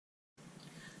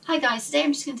Hi guys, today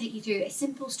I'm just going to take you through a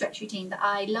simple stretch routine that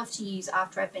I love to use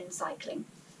after I've been cycling.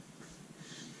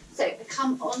 So I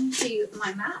come onto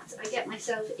my mat, I get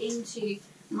myself into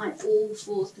my all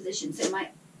fours position. So my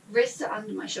wrists are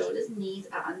under my shoulders, knees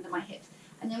are under my hips.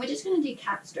 And then we're just going to do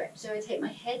cat stretch. So I take my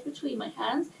head between my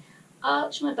hands,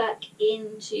 arch my back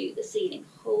into the ceiling,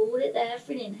 hold it there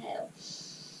for an inhale.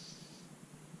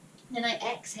 Then I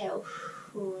exhale,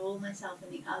 roll myself in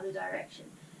the other direction.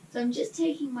 So I'm just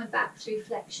taking my back through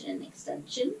flexion and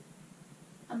extension.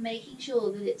 I'm making sure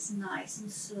that it's nice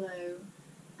and slow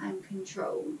and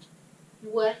controlled,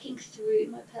 working through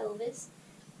my pelvis.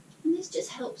 And this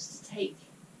just helps to take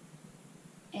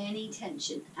any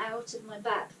tension out of my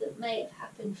back that may have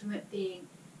happened from it being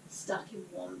stuck in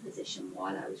one position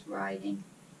while I was riding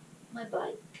my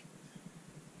bike.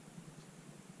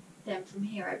 Then from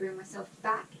here I bring myself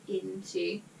back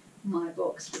into my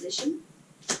box position.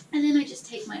 And then I just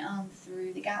take my arm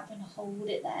through the gap and hold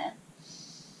it there.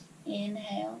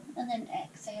 Inhale and then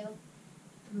exhale,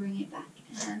 bring it back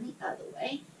and the other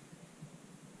way.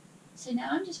 So now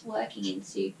I'm just working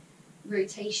into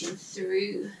rotation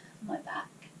through my back.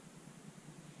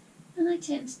 And I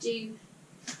tend to do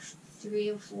 3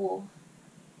 or 4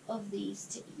 of these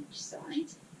to each side.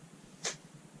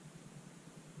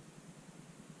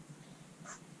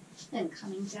 Then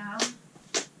coming down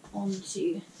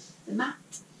onto the mat,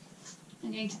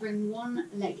 I'm going to bring one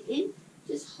leg in,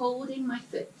 just holding my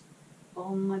foot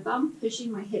on my bum,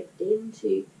 pushing my hip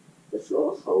into the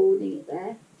floor, holding it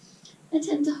there. I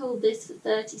tend to hold this for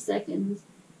 30 seconds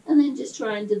and then just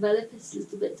try and develop it a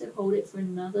little bit, so hold it for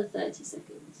another 30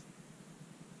 seconds.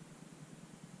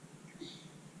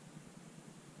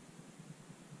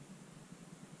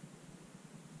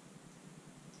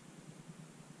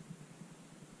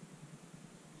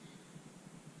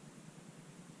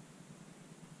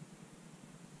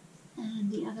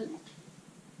 And the other leg.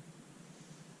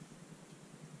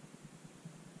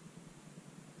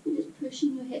 You're just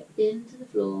pushing your hip into the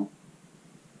floor.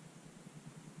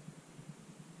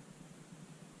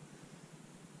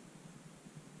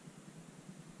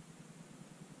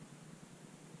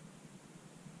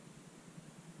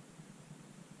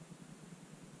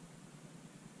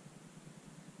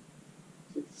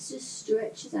 So this just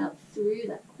stretches out through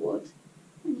that quad,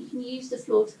 and you can use the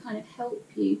floor to kind of help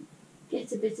you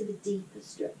get a bit of a deeper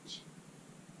stretch.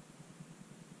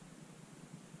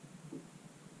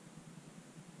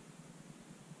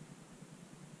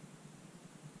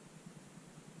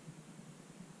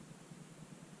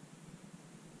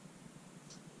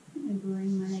 And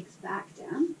bring my legs back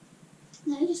down.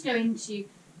 And then I just go into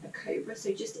a cobra,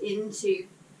 so just into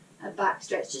a back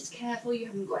stretch. Just careful you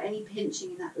haven't got any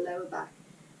pinching in that lower back.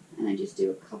 And I just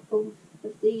do a couple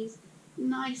of these,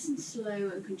 nice and slow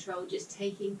and controlled, just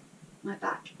taking my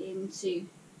back into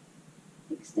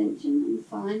extension, and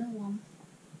final one.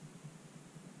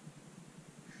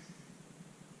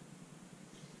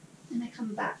 And I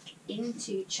come back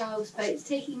into child's pose,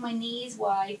 taking my knees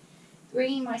wide,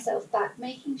 bringing myself back,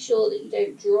 making sure that you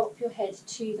don't drop your head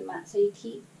to the mat, so you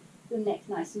keep your neck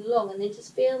nice and long, and then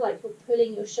just feel like you're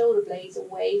pulling your shoulder blades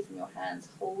away from your hands,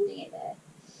 holding it there.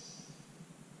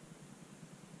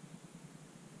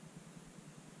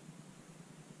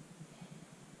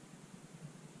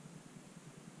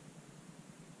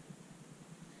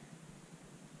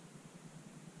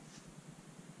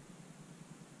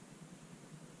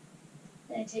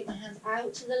 Then I take my hands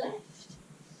out to the left.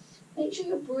 Make sure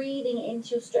you're breathing into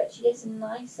your stretch. You get a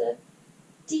nicer,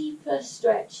 deeper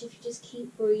stretch if you just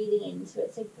keep breathing into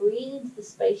it. So breathe into the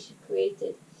space you've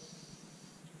created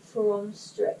from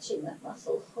stretching that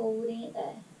muscle, holding it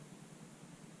there.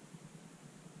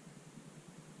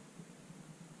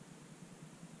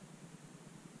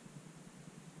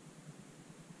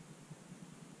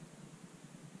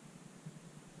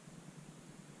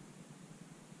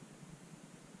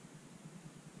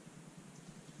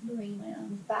 Bring my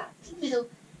arms back to the middle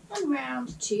and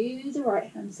round to the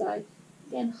right hand side.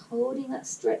 Again, holding that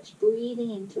stretch, breathing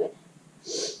into it.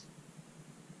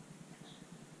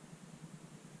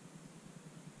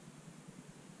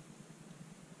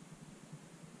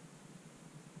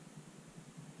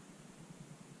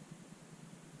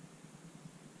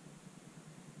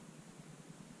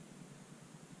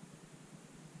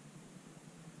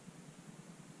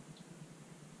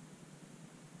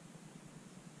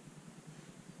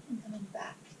 Coming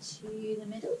back to the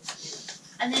middle,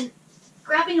 and then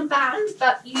grabbing a band,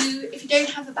 but if you don't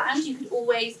have a band, you could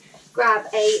always grab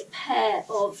a pair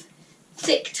of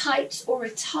thick tights or a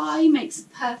tie, makes a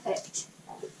perfect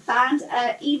band.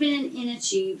 Even an inner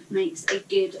tube makes a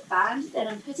good band. Then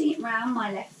I'm putting it round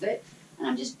my left foot and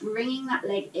I'm just bringing that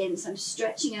leg in, so I'm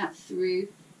stretching out through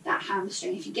that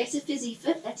hamstring. If you get a fizzy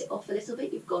foot, let it off a little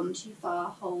bit. You've gone too far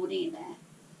holding it there.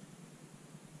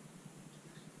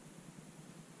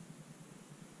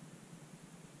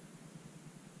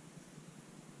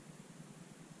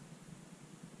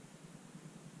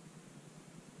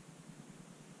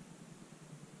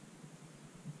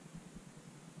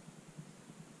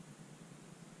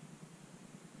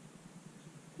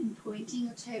 And pointing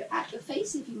your toe at your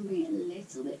face, if you can bring it a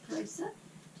little bit closer,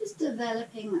 just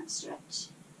developing that stretch.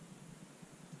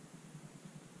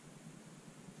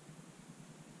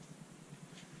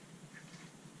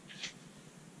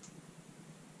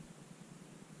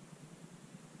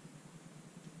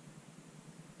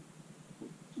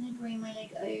 And then bring my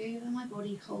leg over my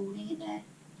body, holding it there.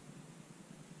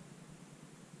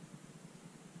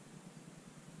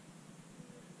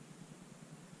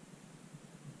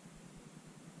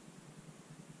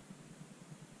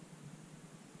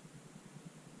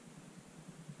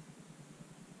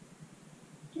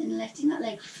 And letting that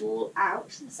leg fall out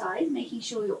to the side, making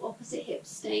sure your opposite hip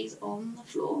stays on the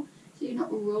floor, so you're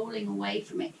not rolling away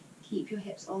from it. Keep your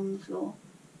hips on the floor.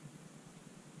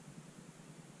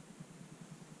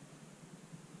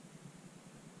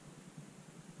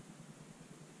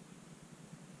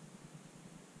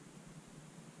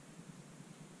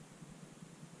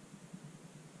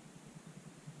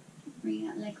 Bring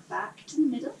that leg back to the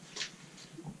middle.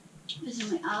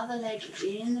 Putting my other leg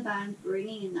in the band,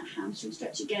 bringing in that hamstring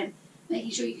stretch again,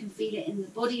 making sure you can feel it in the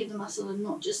body of the muscle and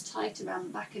not just tight around the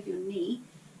back of your knee,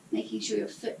 making sure your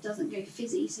foot doesn't go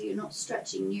fizzy, so you're not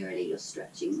stretching neurally, you're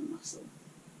stretching the muscle.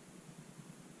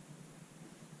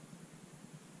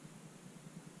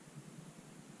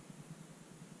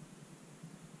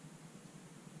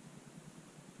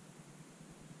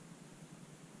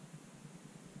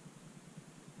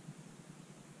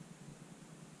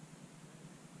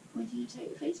 Pointing your toe at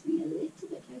your face, bring it a little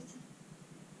bit closer.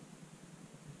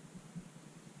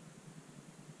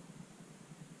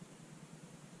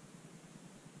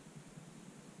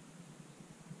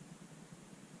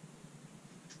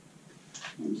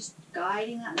 And just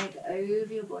guiding that leg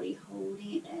over your body,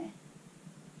 holding it there.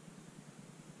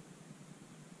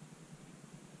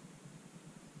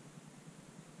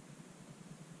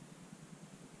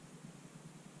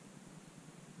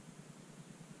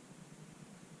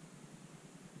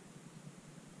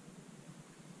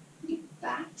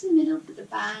 Back to the middle, put the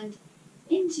band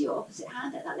into your opposite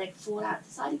hand, let that leg fall out to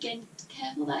the side. Again,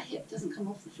 careful that hip doesn't come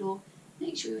off the floor.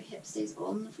 Make sure your hip stays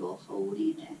on the floor,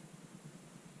 holding it there.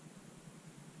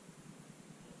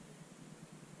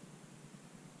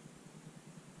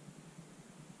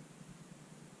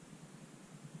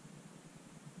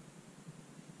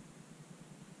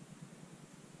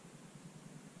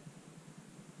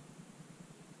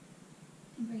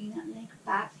 And bringing that leg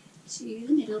back to the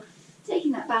middle.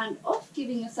 Taking that band off,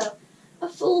 giving yourself a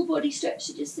full body stretch,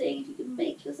 so just seeing if you can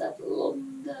make yourself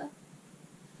longer.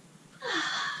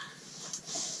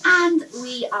 And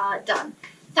we are done.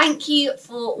 Thank you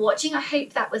for watching. I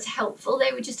hope that was helpful.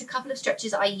 They were just a couple of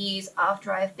stretches I use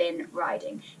after I've been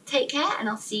riding. Take care and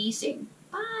I'll see you soon.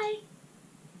 Bye.